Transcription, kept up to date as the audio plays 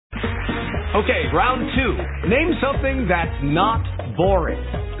Okay, round two. Name something that's not boring.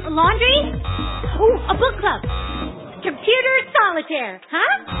 A laundry? Ooh, a book club. Computer solitaire,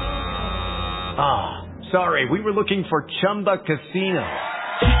 huh? Ah, sorry, we were looking for Chumba Casino.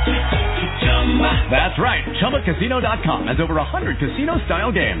 That's right, ChumbaCasino.com has over 100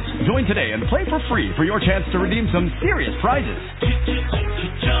 casino-style games. Join today and play for free for your chance to redeem some serious prizes.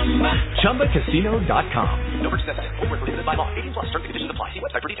 ChumbaCasino.com. No purchase necessary. Void where prohibited by law. 18+. Terms and conditions apply. See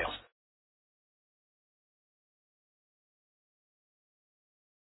website for details.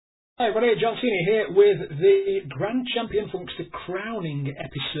 Hi everybody, John Cena here with the Grand Champion Funkster crowning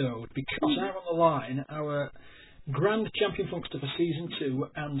episode, because I have on the line our Grand Champion Funkster for Season 2,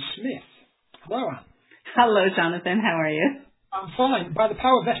 Anne Smith. Hello, Anne. Hello, Jonathan. How are you? I'm fine. By the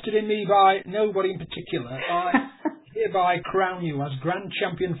power vested in me by nobody in particular, I hereby crown you as Grand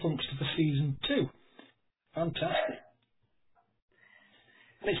Champion Funkster for Season 2. Fantastic.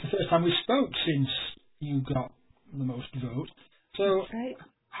 And it's the first time we spoke since you got the most votes. So, that's right.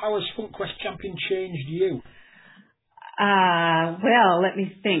 How has FunkQuest Champion changed you? Well, let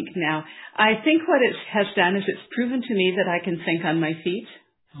me think now. I think what it has done is it's proven to me that I can think on my feet.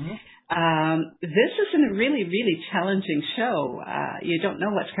 Mm-hmm. This is a really, really challenging show. You don't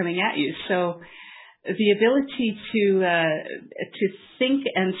know what's coming at you. So the ability to think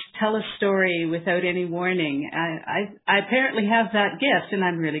and tell a story without any warning, I apparently have that gift, and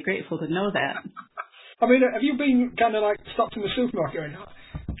I'm really grateful to know that. I mean, have you been kind of like stopped in the supermarket or anything?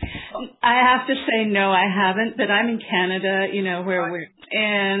 I have to say no, I haven't, but I'm in Canada,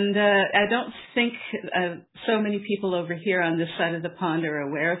 and I don't think so many people over here on this side of the pond are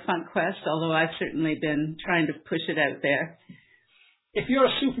aware of FunkQuest, although I've certainly been trying to push it out there. If you're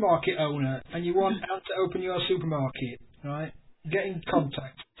a supermarket owner and you want Anne to open your supermarket, right, get in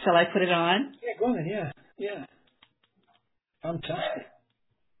contact. Shall I put it on? Yeah, go on then, yeah. Fantastic.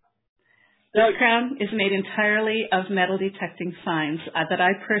 This crown is made entirely of metal detecting signs that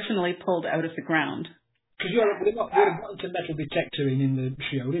I personally pulled out of the ground. Because we would have gotten to metal detectoring in the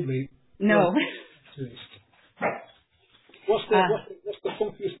show, did we? No. What's the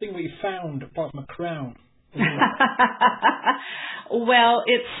funkiest thing we found apart from a crown? Well,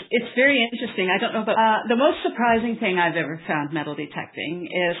 it's very interesting. I don't know, but the most surprising thing I've ever found metal detecting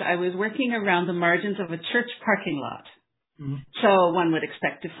is I was working around the margins of a church parking lot. So one would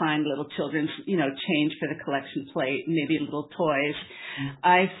expect to find little children's, change for the collection plate, maybe little toys.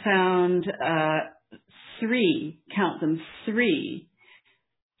 I found three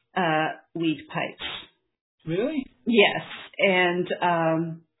weed pipes. Really? Yes. And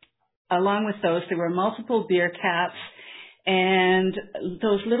along with those, there were multiple beer caps and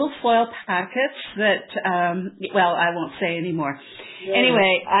those little foil packets that, I won't say anymore. Yeah.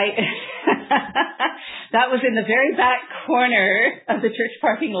 Anyway, that was in the very back corner of the church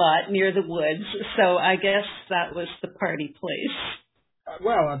parking lot near the woods, so I guess that was the party place.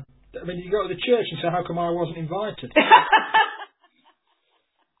 You go to the church and say, how come I wasn't invited?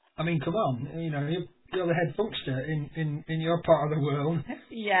 I mean, come on, you're the head funkster in your part of the world.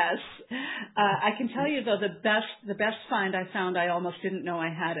 Yes. I can tell you, though, the best find I found, I almost didn't know I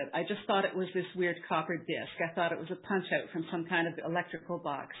had it. I just thought it was this weird copper disc. I thought it was a punch-out from some kind of electrical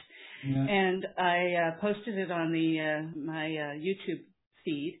box. Yeah. And I posted it on my YouTube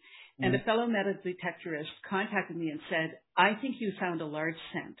feed, and a fellow metal detectorist contacted me and said, I think you found a large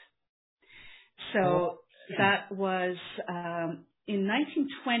scent. So that was... in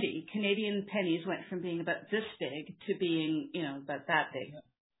 1920, Canadian pennies went from being about this big to being, about that big.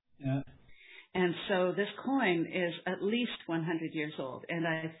 Yeah. And so this coin is at least 100 years old, and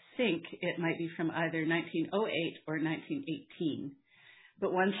I think it might be from either 1908 or 1918.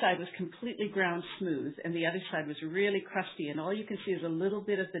 But one side was completely ground smooth, and the other side was really crusty, and all you can see is a little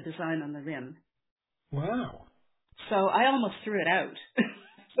bit of the design on the rim. Wow. So I almost threw it out.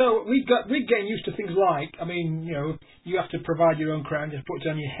 So we're getting used to things like, you have to provide your own crown, you have to put it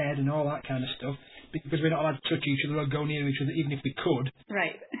on your head and all that kind of stuff, because we're not allowed to touch each other or go near each other, even if we could.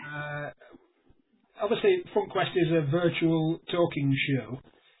 Right. Obviously, FunkQuest is a virtual talking show.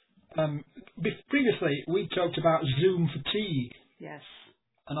 Previously, we talked about Zoom fatigue. Yes.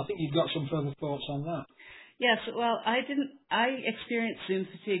 And I think you've got some further thoughts on that. Yes, well, I experienced Zoom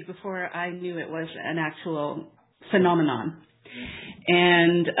fatigue before I knew it was an actual phenomenon.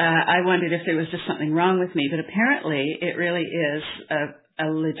 And I wondered if there was just something wrong with me, but apparently it really is a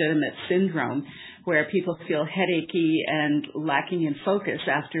legitimate syndrome where people feel headachy and lacking in focus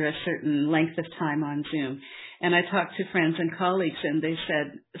after a certain length of time on Zoom. And I talked to friends and colleagues, and they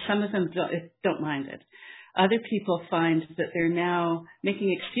said some of them don't mind it. Other people find that they're now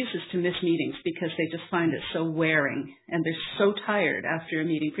making excuses to miss meetings because they just find it so wearing, and they're so tired after a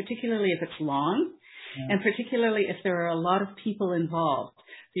meeting, particularly if it's long, and particularly if there are a lot of people involved.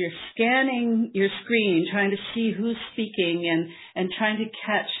 You're scanning your screen, trying to see who's speaking and trying to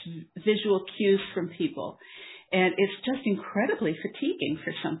catch visual cues from people. And it's just incredibly fatiguing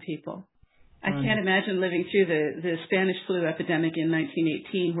for some people. I can't imagine living through the Spanish flu epidemic in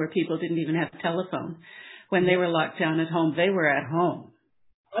 1918 where people didn't even have a telephone. When they were locked down at home, they were at home.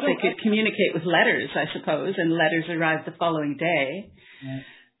 They could communicate with letters, I suppose, and letters arrived the following day.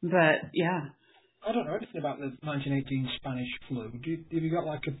 But, yeah. I don't know anything about the 1918 Spanish flu. Have you got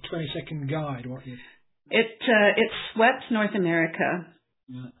like a 20-second guide? It swept North America.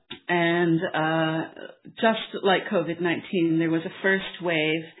 And just like COVID-19, there was a first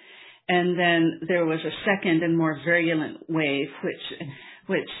wave, and then there was a second and more virulent wave,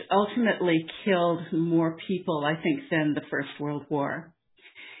 which ultimately killed more people, I think, than the First World War.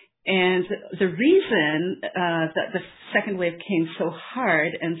 And the reason that the second wave came so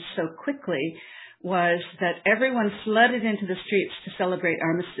hard and so quickly was that everyone flooded into the streets to celebrate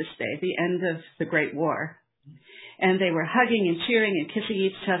Armistice Day, the end of the Great War. And they were hugging and cheering and kissing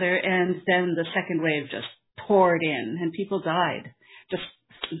each other, and then the second wave just poured in, and people died.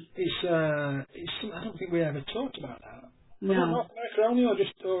 I don't think we ever talked about that. No. North America only, or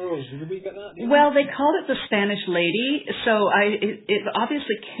just or us? Did we get that? Well, they called it the Spanish Lady, so it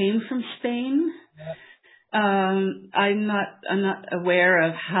obviously came from Spain. I'm not aware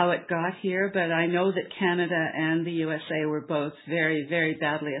of how it got here, but I know that Canada and the USA were both very, very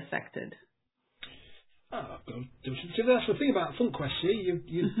badly affected. Oh, good. So that's the thing about FunQuest, see?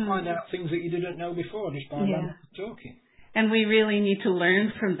 You find out things that you didn't know before just by talking. And we really need to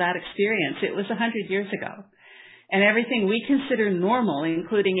learn from that experience. It was 100 years ago. And everything we consider normal,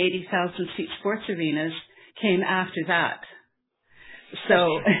 including 80,000-seat sports arenas, came after that.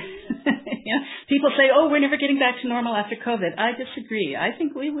 So people say, oh, we're never getting back to normal after COVID. I disagree. I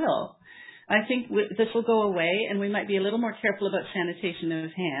think we will. I think this will go away, and we might be a little more careful about sanitation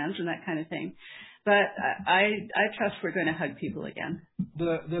of hands and that kind of thing. But I trust we're going to hug people again.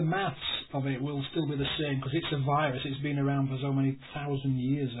 The maths of it will still be the same because it's a virus. It's been around for so many thousand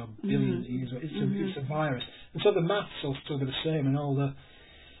years or billions of years. It's a virus. And so the maths will still be the same, and all the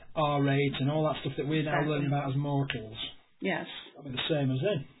R rate and all that stuff that we're now learning about as mortals. Yes. Will be the same as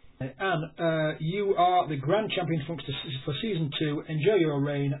then. And you are the Grand Champion Funkster for Season 2. Enjoy your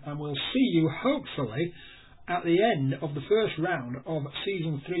reign, and we'll see you, hopefully, at the end of the first round of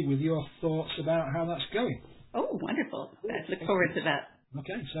Season 3 with your thoughts about how that's going. Oh, wonderful. I look forward to that.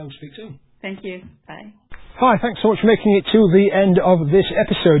 Okay, so speak soon. Thank you. Bye. Hi, thanks so much for making it to the end of this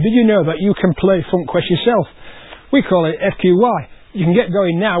episode. Did you know that you can play FunQuest yourself? We call it FQY. You can get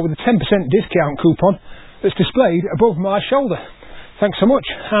going now with a 10% discount coupon that's displayed above my shoulder. Thanks so much,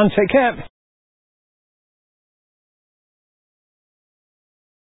 and take care.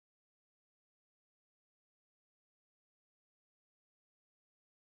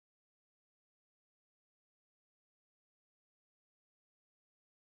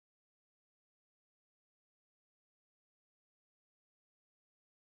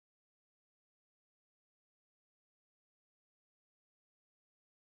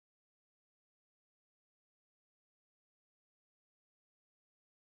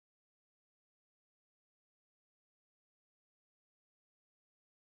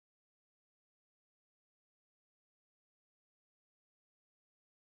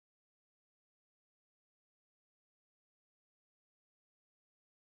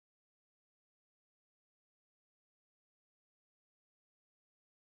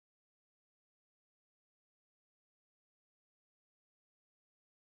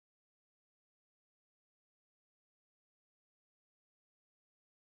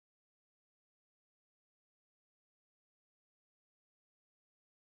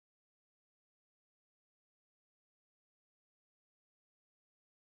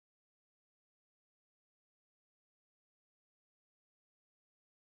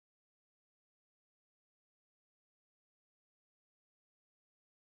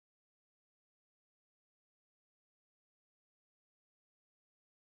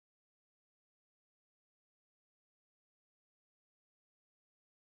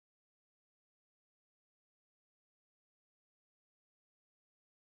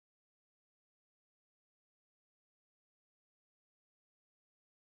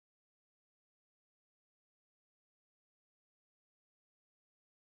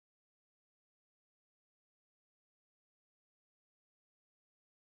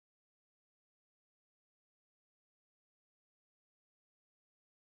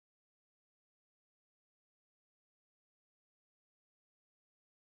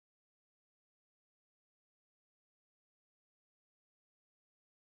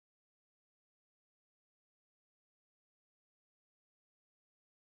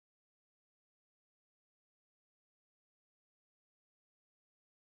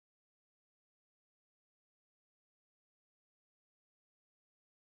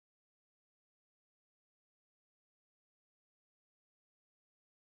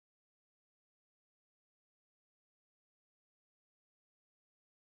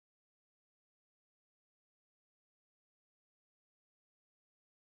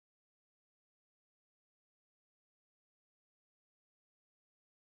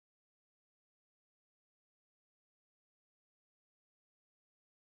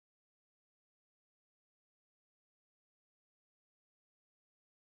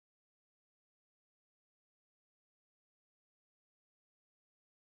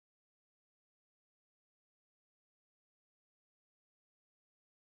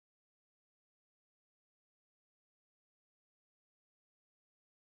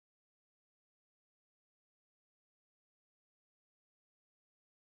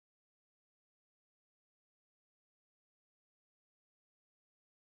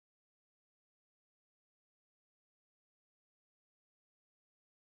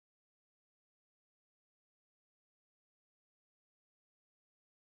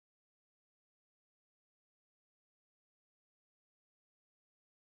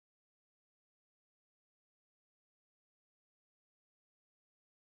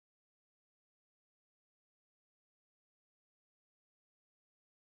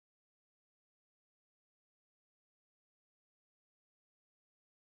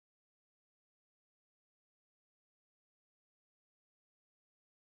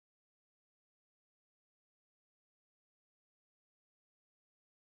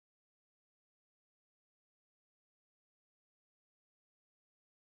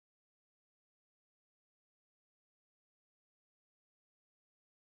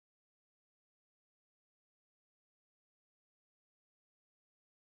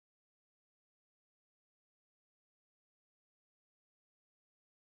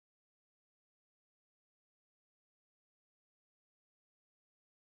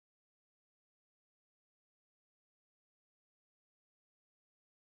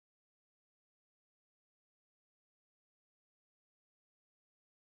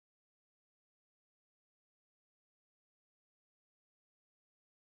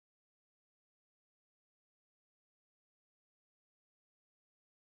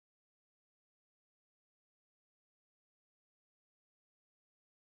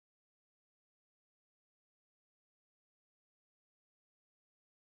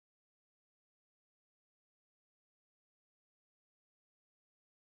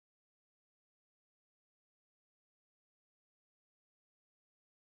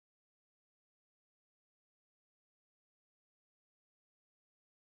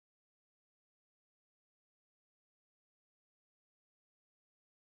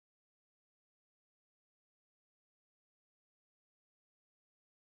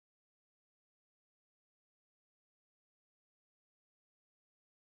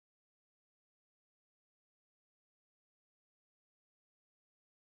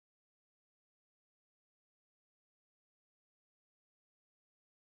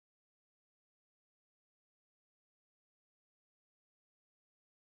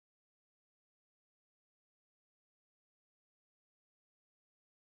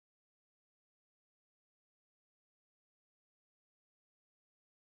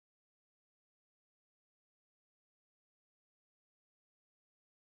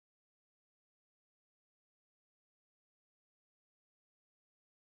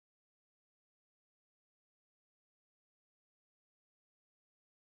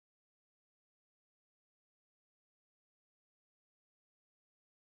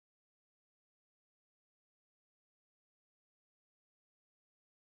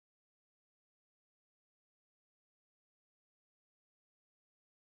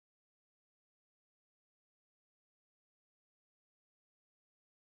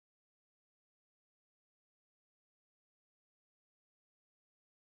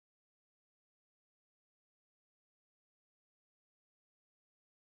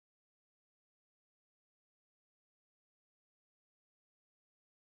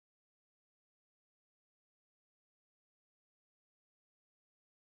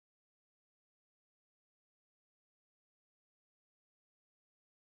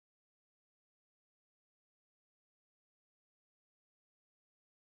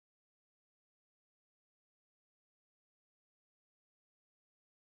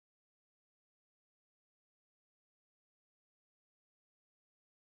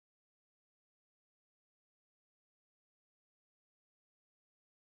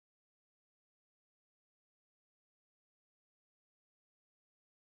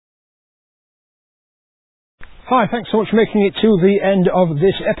 Hi, thanks so much for making it to the end of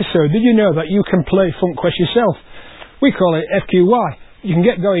this episode. Did you know that you can play Funk Quest yourself? We call it FQY. You can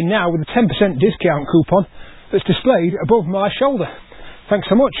get going now with a 10% discount coupon that's displayed above my shoulder. Thanks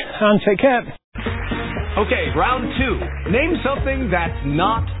so much, and take care. Okay, round 2. Name something that's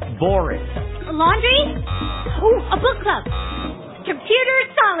not boring. Laundry? Ooh, a book club. Computer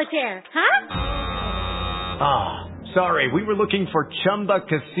solitaire, huh? Ah, sorry, we were looking for Chumba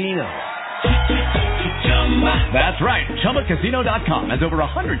Casino. That's right, ChumbaCasino.com has over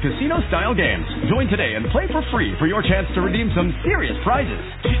 100 casino-style games. Join today and play for free for your chance to redeem some serious prizes.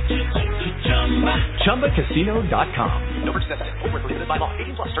 ChumbaCasino.com. No purchase necessary. Void where prohibited by law.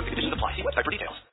 18+ terms and conditions apply. See website for details.